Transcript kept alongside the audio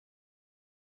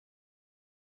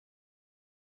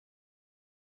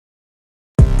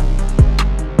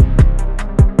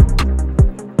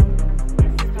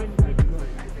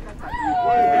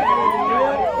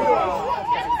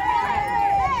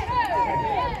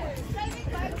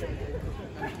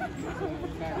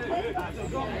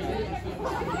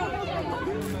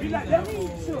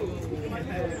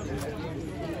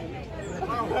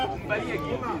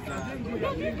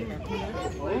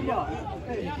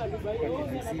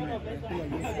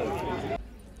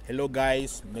Hello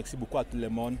guys, merci beaucoup à tout le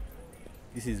monde.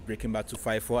 This is Breaking Back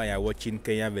 254 and you're watching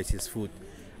Kenya versus Food.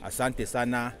 Asante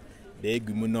sana,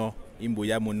 Beegu muno,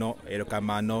 Imbuya muno,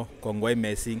 Erokamano, Kongwe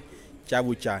Messing,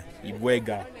 Chabucha,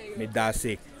 Ibwega,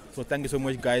 Medase. So thank you so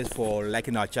much guys for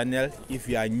liking our channel. If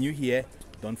you are new here,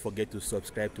 don't forget to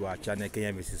subscribe to our channel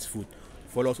Kenya vs Food.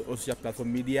 Follow us on social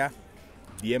platform media,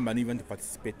 DM and even to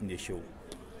participate in the show.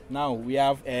 Now we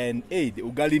have the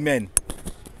Ugali men.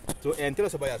 So tell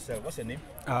us about yourself. What's your name?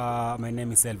 My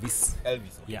name is Elvis.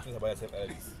 Elvis. Okay, Yeah. tell us about yourself,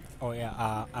 Elvis. Oh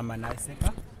yeah, I'm an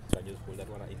Iseka. So I just hold that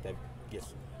one and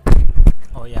yes.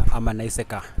 Oh yeah, I'm an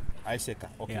Iseka. Iseka.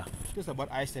 Okay. Yeah. Tell us about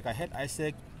Isaac. I heard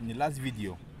Isaac in the last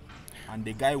video, and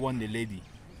the guy won the lady.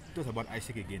 Tell us about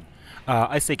Isaac again.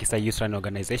 Isaac is a youth-run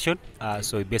organization.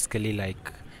 So we basically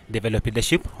like develop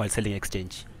leadership while selling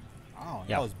exchange. Oh,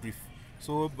 Yeah. that was brief.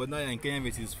 So, but now you're in Kenya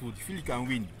versus Food. You feel you can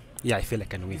win? Yeah, I feel I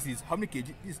can win. This is how many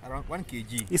kg? This is around 1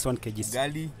 kg. It's 1 kg.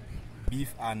 Ugali,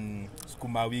 beef, and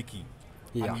skumawiki.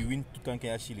 Yeah. And you win 2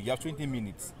 Kenya shilling. You have 20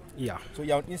 minutes. Yeah. So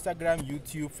you're on Instagram,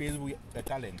 YouTube, Facebook, the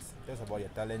talents. Tell us about your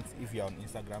talents. If you're on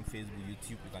Instagram, Facebook,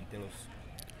 YouTube, you can tell us.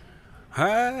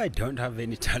 I don't have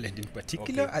any talent in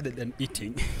particular Okay. other than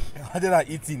eating. Other than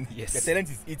eating. Yes. Your talent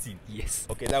is eating. Yes.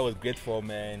 Okay, that was great from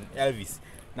Elvis.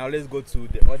 Now let's go to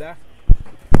the other.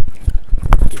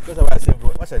 Okay, tell us about yourself, bro.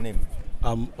 What's your name?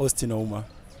 I'm Austin Oma.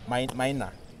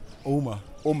 Mina. Oma.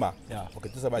 Oma. Yeah. Okay,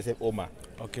 tell us about yourself, Oma.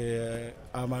 Okay,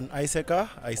 I'm an Iseka.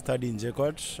 I study in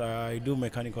JCOT. I do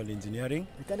mechanical engineering.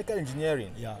 Mechanical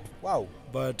engineering. Yeah. Wow.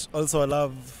 But also I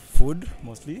love food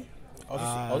mostly.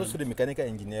 Also study mechanical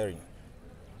engineering.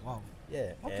 Wow.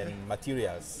 Yeah. Okay. And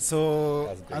materials. So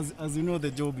That's great. as you know, the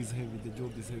job is heavy. The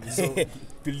job is heavy. So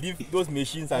To leave those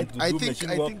machines and to I do think machine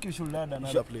I work. think you should learn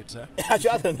another Sure. plate, sir. I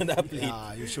should add another plate.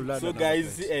 Yeah, you should learn. So another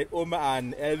guys, plate. Oma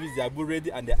and Elvis, they are both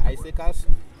ready and they're Isaacers.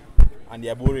 And they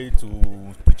are both ready to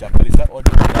chapelisa all the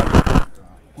Ugali.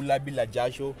 Kula bila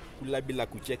jasho, kula bila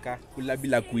kucheka, kula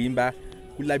bila kuimba,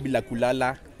 kula bila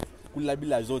kulala, kula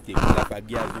bila zote, kula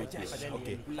fagia zote.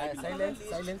 Okay.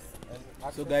 Silence.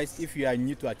 So guys, if you are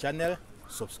new to our channel,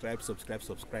 subscribe.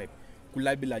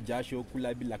 Kula bila jasho,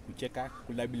 kula bila kucheka,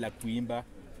 kula bila kuimba,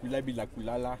 kula bila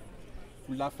kulala,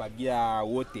 kula fagia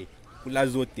wote, kula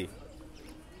zote.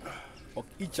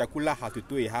 Hii chakula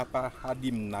hatutoi hapa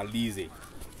hadi mnalize.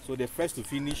 So the first to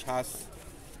finish has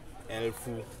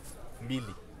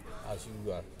 1,200 as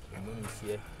usual.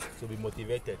 Here. So be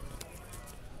motivated.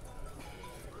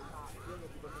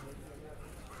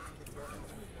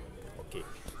 Okay.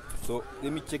 So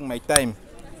let me check my time.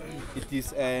 It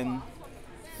is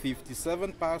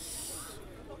 57 past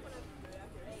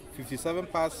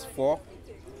 4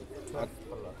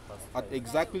 at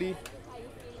exactly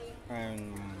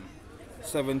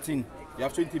 17. You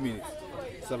have 20 minutes.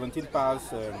 17 past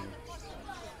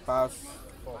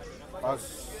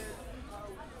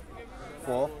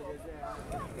 4.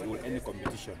 You will end the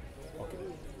competition. Okay.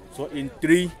 So in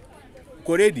 3,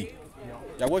 go ready.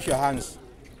 Yeah, wash your hands.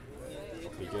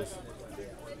 Okay, just.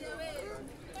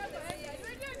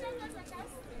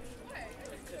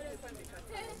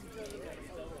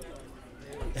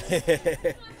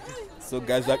 So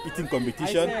guys, we are eating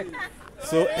competition.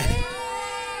 So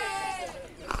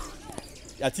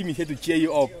your team is here to cheer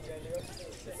you up.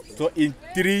 So in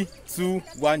 3, 2,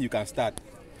 1, you can start.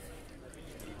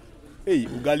 Hey,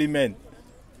 Ugali men.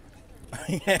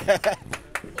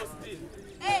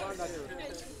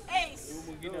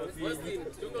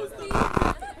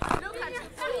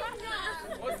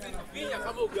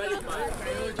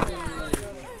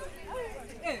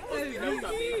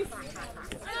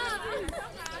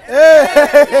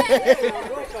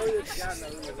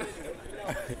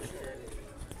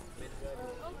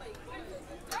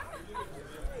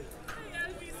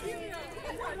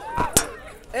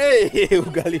 Hey,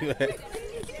 Ugali man.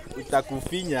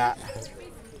 Utakufinya.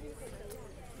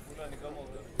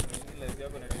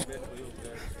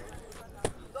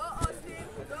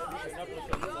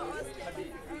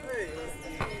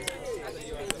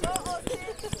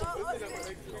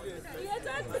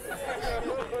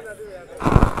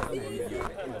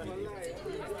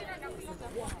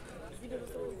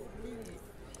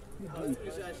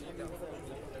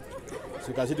 So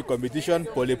you can see the competition,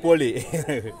 pole.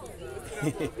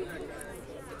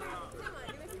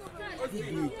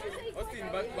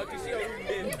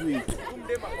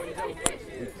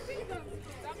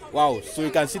 Wow, so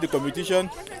you can see the competition.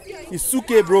 It's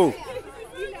Suke, bro.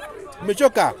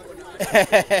 Mechoka.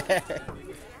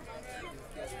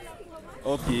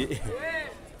 Okay.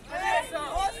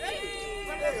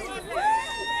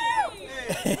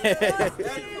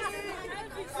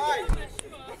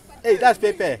 Hey, that's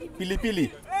pepper. Pili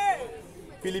pili.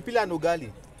 Pili pili and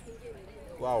ugali.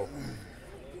 Wow.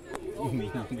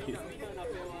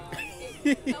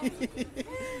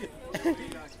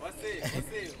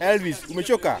 Elvis,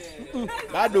 umechoka?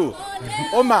 Bado.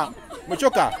 Oma,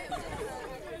 umechoka?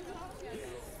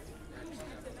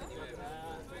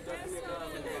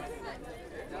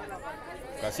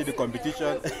 Can see the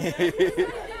competition.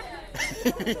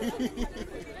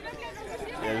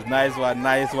 Yes, nice one,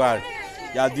 nice one.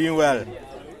 You are doing well.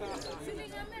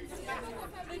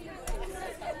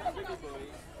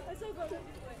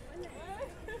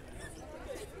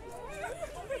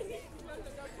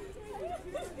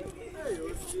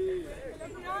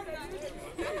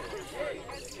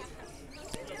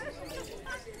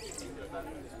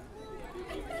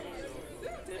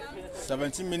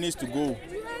 "17 minutes to go."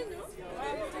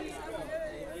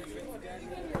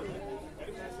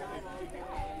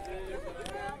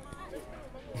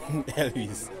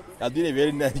 Elvis, you're doing a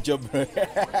very nice job, bro.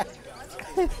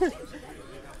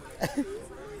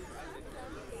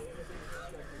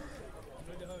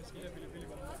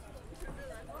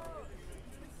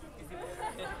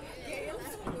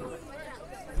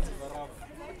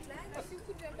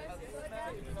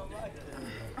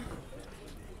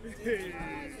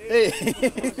 Hey.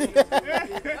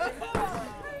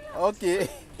 Okay.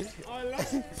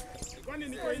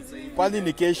 Kwani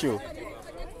ni kesho?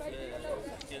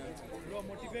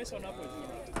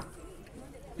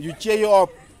 You cheer you up.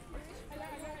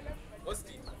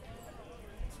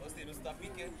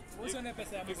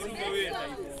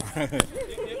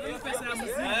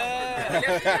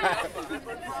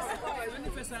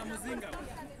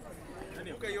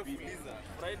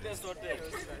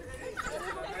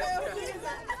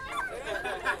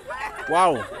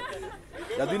 Wow,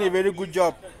 you're doing a very good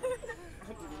job.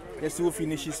 Let's see who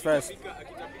finishes first.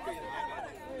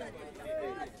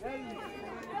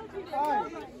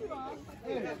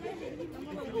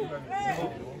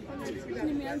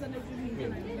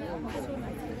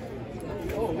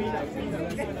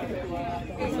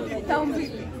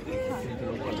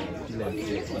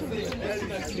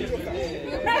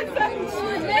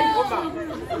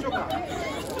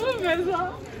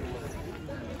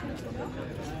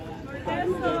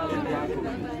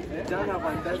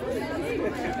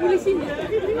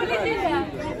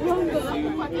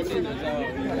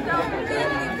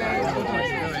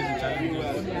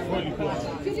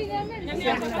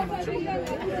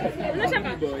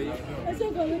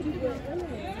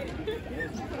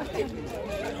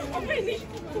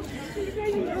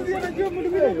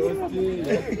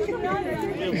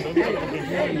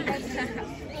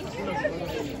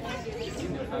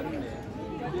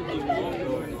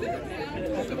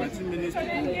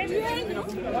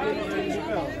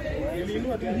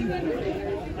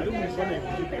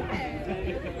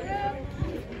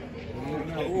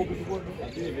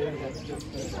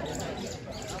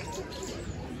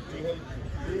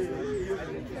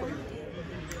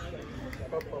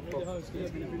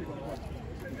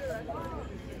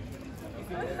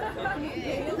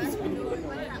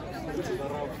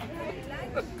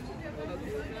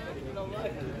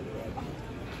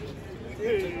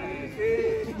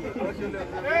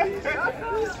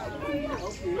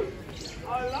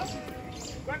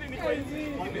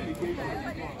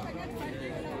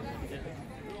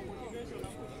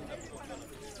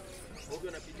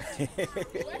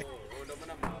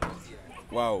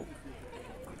 Wow.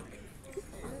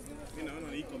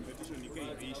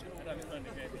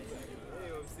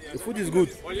 The food is good.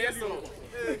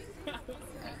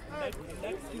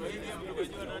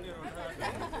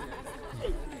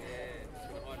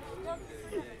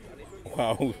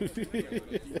 Wow.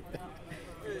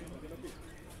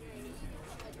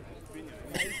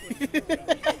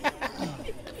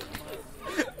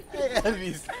 Hey,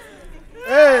 Elvis.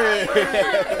 Hey.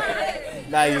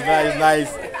 Nice, nice,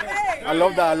 nice. I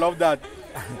love that. I love that.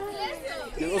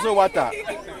 There's also water.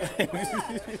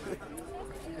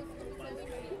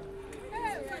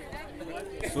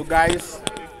 So guys,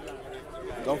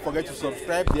 don't forget to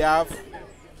subscribe. They have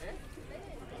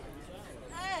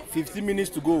 15 minutes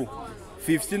to go.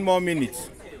 15 more minutes.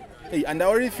 Hey, and they're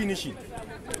already finishing.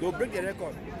 They'll break the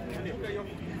record.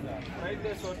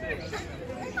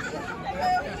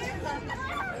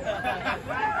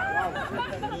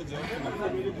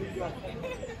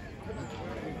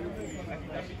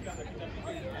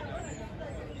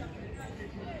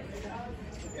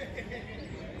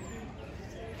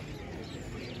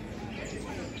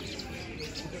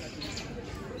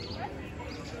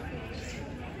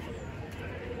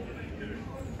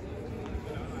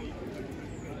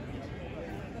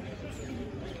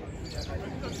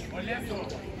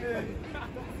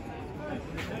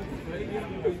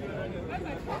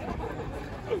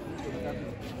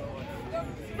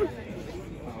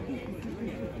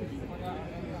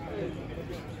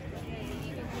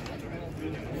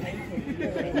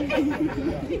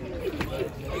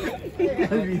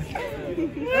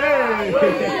 I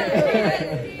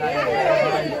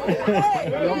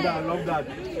love that.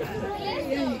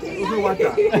 Also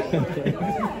water.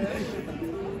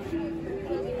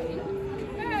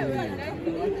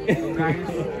 So guys,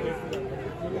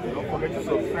 don't forget to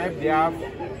subscribe.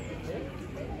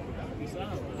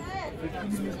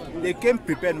 They came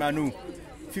prepared, Manu.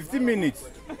 15 minutes.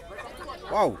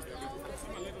 Wow.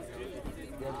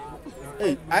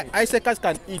 Hey, Isaacas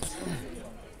can eat.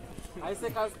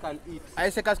 Isaacas can eat.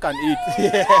 Isaacas can eat.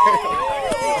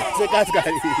 Isaacas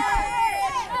can eat.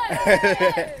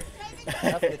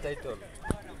 That's the title.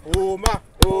 Oma,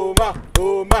 Oma,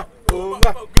 Oma,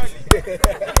 Oma.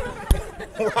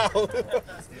 Wow.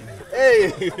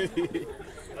 Hey.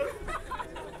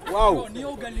 Wow.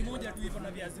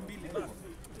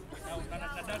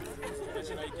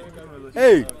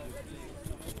 Hey.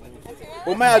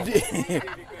 Oma.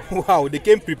 Wow, they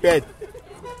came prepared.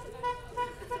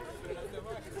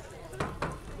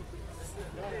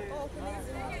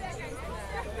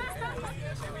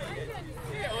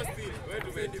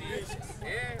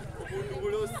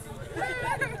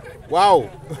 Wow.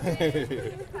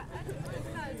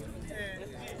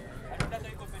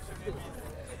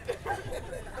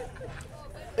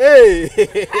 Hey.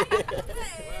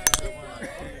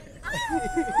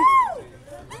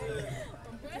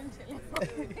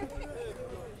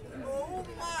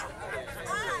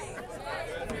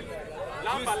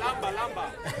 Lamba.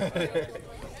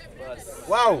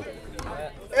 Wow.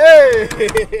 Hey.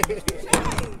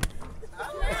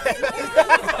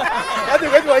 That's a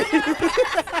good one.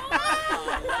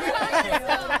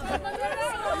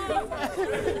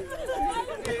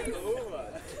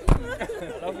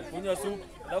 Kunywa soup,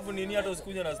 alafu nini hata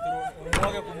usikunywe na straw.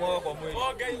 Umwage kumwaga kwa mwili.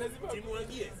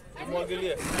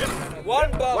 Timwagilie.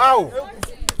 One bar. Wow.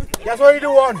 That's already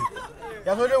won.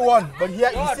 But here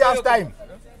he still has time.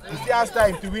 He still has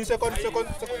time to win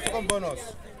second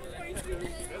bonus.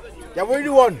 You have already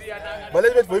won. But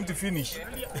let's wait for him to finish.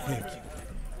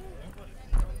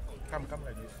 Come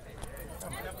like this.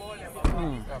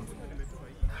 Come.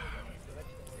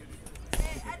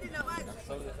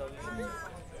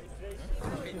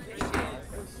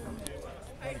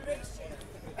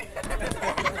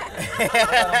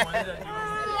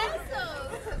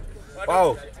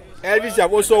 Wow, Elvis, you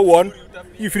have also won.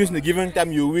 You finish in the given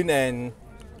time, you win. And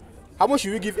how much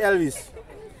should we give Elvis?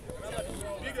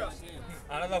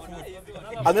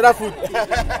 Another food.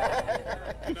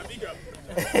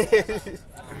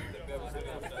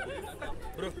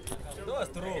 Bro, no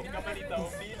straw.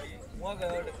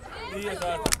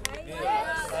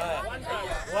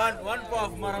 One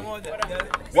puff mara moja.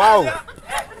 Wow.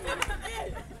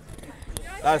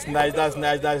 That's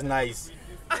nice.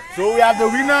 So we have the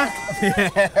winner.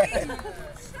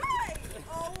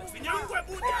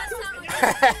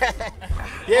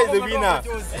 Here's the winner.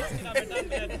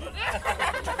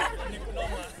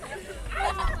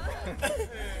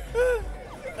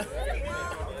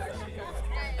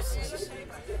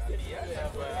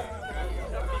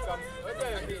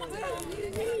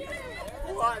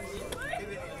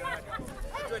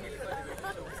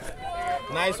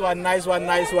 Nice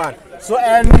one. So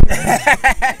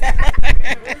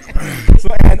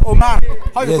Omar,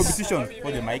 how's the competition?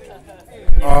 Hold the mic.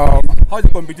 How's the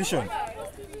competition?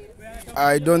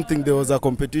 I don't think there was a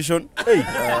competition. Hey,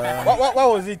 what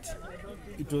was it?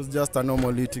 It was just a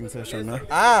normal eating session.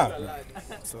 Huh?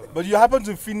 But you happen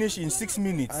to finish in 6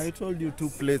 minutes. I told you 2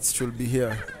 plates should be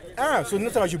here. So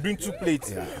next time I should bring 2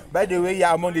 plates. Yeah. By the way, you're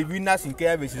among the winners in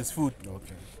Kenya versus food.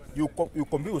 Okay. You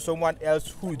compete with someone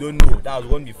else who you don't know that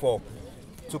was won before.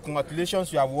 So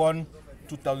congratulations, you have won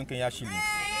 2,000 Kenya shillings.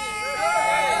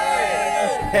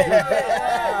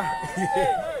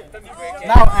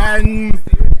 Now,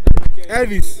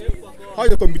 Elvis, how's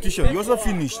the competition? You also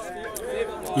finished.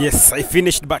 Yes, I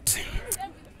finished, but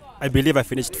I believe I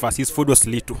finished first. His food was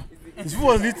little. His food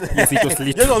was little? Yes, it was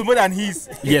little. Yours was more than his?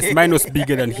 Yes, mine was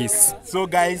bigger than his. So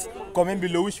guys, comment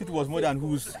below which food was more than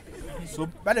whose. So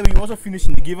by the way, you also finished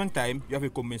in the given time. You have a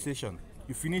compensation.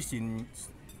 You finished in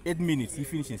 8 minutes. He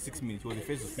finished in 6 minutes. He was the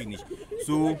first to finish.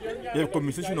 So you have a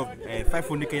compensation of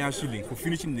 500 Kenyan shillings for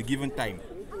finishing in the given time.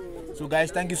 So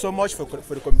guys, thank you so much for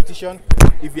the competition.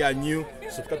 If you are new,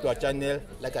 subscribe to our channel,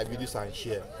 like our videos and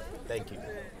share. Thank you.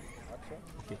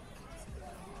 Okay.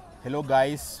 Hello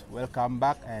guys, welcome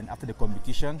back. And after the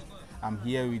competition, I'm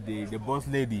here with the boss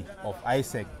lady of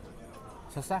Isaac.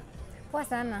 Sasa, Poa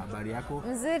sana. habari yako?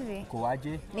 Nzuri.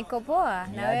 Koaje? Niko poa. Na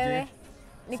Niaje? wewe?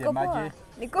 Niko poa. Semaje?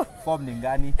 Niko Form ni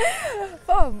ngani?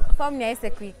 form ni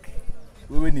Isaac Quick.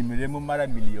 Wewe ni mrembo mara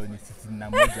milioni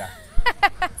 61.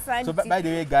 So Asante. by the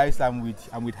way guys, I'm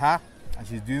with her and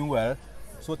she's doing well.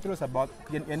 So tell us about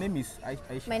your name is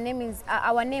Aisha. My name is,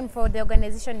 our name for the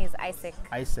organization is ISEC.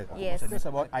 Isaac. Yes. So tell us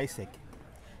about Isaac.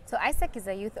 So ISEC is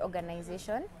a youth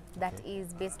organization that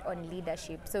is based on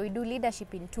leadership. So we do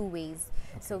leadership in two ways.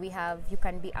 So we have, you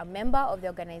can be a member of the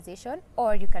organization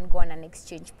or you can go on an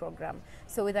exchange program.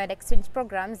 So with our exchange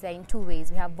programs, they're in two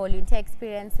ways. We have volunteer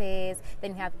experiences,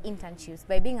 then we have internships.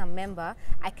 By being a member,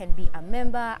 I can be a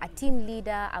member, a team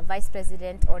leader, a vice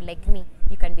president, or like me,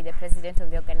 you can be the president of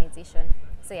the organization.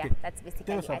 So yeah, Okay. that's basically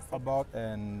Tell us ISEC. about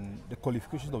the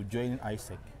qualifications of joining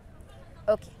Isaac.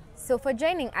 Okay, so for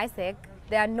joining ISEC,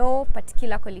 there are no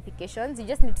particular qualifications. You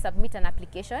just need to submit an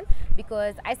application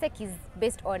because ISEC is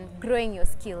based on growing your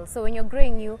skills. So when you're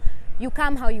growing, you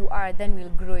come how you are, then we'll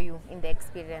grow you in the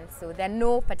experience. So there are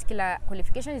no particular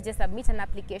qualifications. You just submit an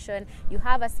application, you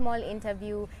have a small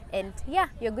interview, and yeah,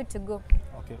 you're good to go.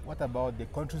 Okay. What about the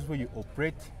countries where you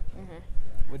operate?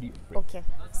 Where do you operate? Okay,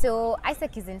 so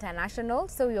ISEC is international,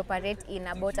 so we operate in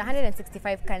about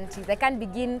 165 countries. I can't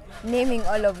begin naming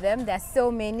all of them, there are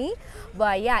so many.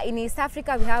 But yeah, in East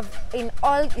Africa, we have, in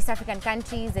all East African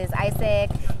countries, there's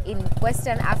ISEC. In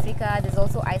Western Africa, there's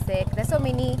also ISEC. There's so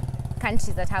many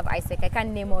countries that have ISEC. I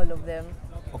can't name all of them.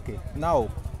 Okay. Now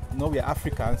we are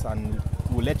Africans, and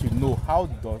we'll let you know how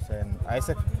does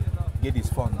Isaac get his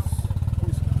funds.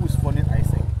 Who's funding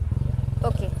Isaac?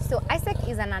 Okay, so ISEC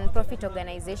is a non-profit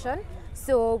organization.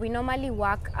 So we normally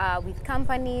work with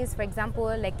companies. For example,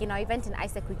 like in our event in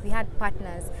ISEC Week, we had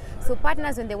partners. So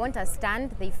partners, when they want a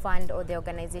stand, they fund or the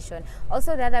organization.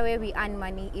 Also, the other way we earn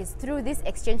money is through these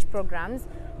exchange programs.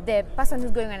 The person who's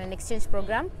going on an exchange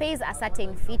program pays a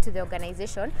certain fee to the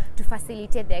organization to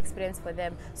facilitate the experience for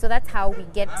them. So that's how we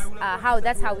get,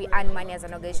 that's how we earn money as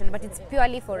an organization. But it's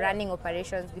purely for running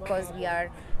operations because we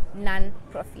are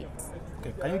non-profit.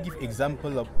 Okay. Can you give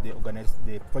example of the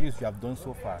projects you have done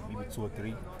so far? Maybe 2 or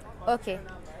 3. Okay,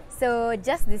 so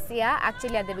just this year,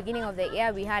 actually at the beginning of the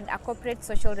year, we had a corporate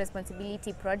social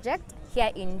responsibility project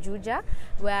here in Juja,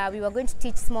 where we were going to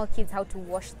teach small kids how to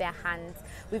wash their hands.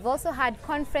 We've also had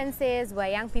conferences where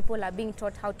young people are being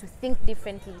taught how to think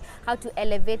differently, how to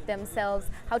elevate themselves,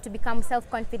 how to become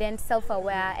self-confident,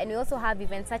 self-aware. And we also have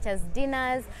events such as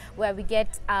dinners where we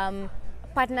get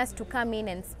partners to come in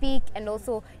and speak, and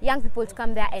also young people to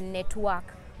come there and network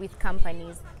with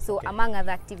companies. So Okay. among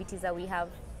other activities that we have.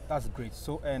 That's great.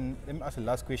 So, and let me ask the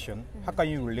last question. How can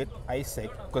you relate Isaac,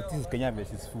 because this is Kenya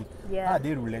versus food, Yeah. how are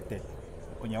they related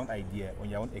on your own idea, on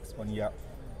your own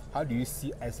how do you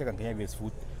see Isaac and Kenya versus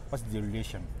food? What's the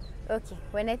relation? Okay,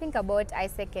 when I think about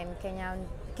ISEC and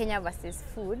Kenyan versus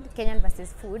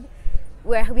food,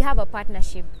 where we have a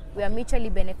partnership, we are mutually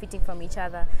benefiting from each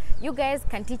other. You guys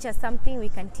can teach us something, we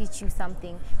can teach you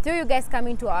something. Through you guys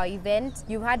coming to our event,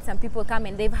 you've had some people come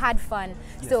and they've had fun.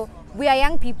 Yes. So we are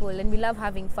young people and we love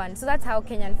having fun. So that's how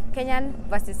Kenyan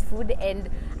versus food and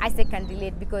ISEC can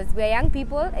relate, because we are young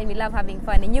people and we love having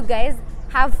fun. And you guys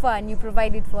have fun, you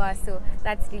provide it for us. So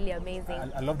that's really amazing.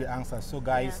 I love the answer. So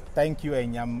guys, Yeah. thank you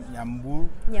and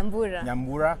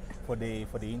Nyambura for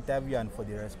the interview and for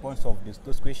the response of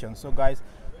those questions. So guys,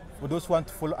 for those who want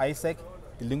to follow Isaac,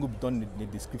 the link will be done in the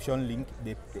description link.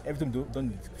 Everything will be done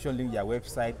in the description link, their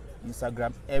website,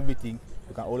 Instagram, everything.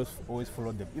 You can always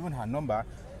follow them. Even her number,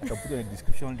 I can put it in the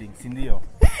description link. Cindy.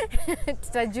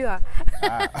 Tutajua.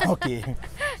 Okay.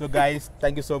 So guys,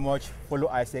 thank you so much. Follow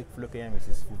Isaac, follow Kenya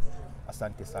versus food.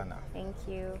 Asante sana. Thank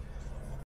you.